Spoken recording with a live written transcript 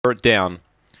Tear It Down.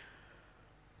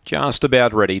 Just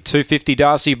about ready. 250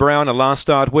 Darcy Brown, a last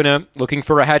start winner, looking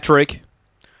for a hat-trick.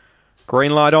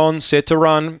 Green light on, set to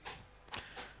run.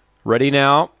 Ready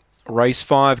now. Race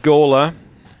 5 Gawler.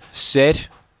 Set.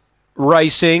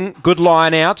 Racing. Good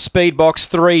line out. Speed box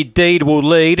 3. Deed will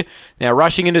lead. Now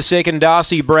rushing into second,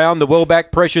 Darcy Brown. The well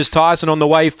back Precious Tyson on the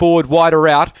way forward. Wider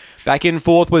out. Back in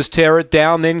fourth was Tear It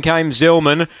Down. Then came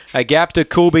Zillman. A gap to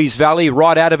Coolby's Valley.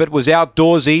 Right out of it was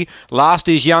Outdoorsy. Last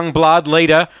is Young Blood.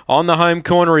 Leader on the home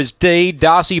corner is Deed.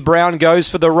 Darcy Brown goes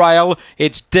for the rail.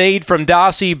 It's Deed from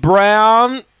Darcy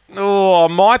Brown. Oh,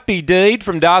 might be Deed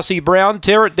from Darcy Brown.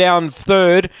 Tear It Down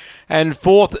third. And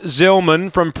fourth,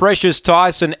 Zillman from Precious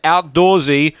Tyson.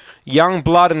 Outdoorsy, Young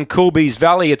Blood and Coolby's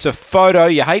Valley. It's a photo.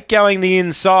 You hate going the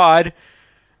inside.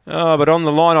 Oh, but on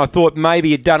the line, I thought maybe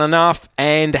you'd done enough.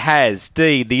 And has.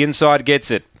 Deed, the inside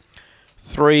gets it.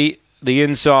 3, the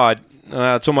inside.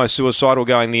 It's almost suicidal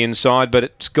going the inside, but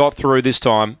it's got through this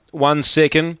time. 1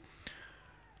 second.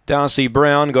 Darcy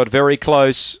Brown got very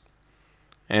close.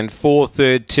 And 4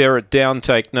 third, Tear It Down,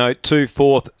 take note. 2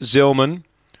 fourth, Zillman.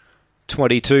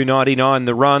 22.99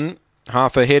 the run.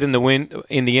 Half ahead in the win.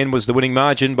 In the end was the winning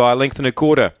margin by a length and a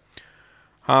quarter.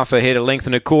 Half ahead, a length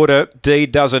and a quarter.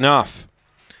 Deed does enough.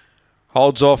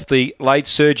 Holds off the late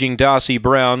surging Darcy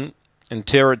Brown. And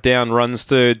Tear It Down runs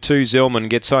third. 2 Zillman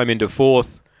gets home into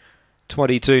fourth.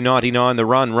 22.99 the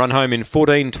run. Run home in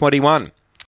 14.21.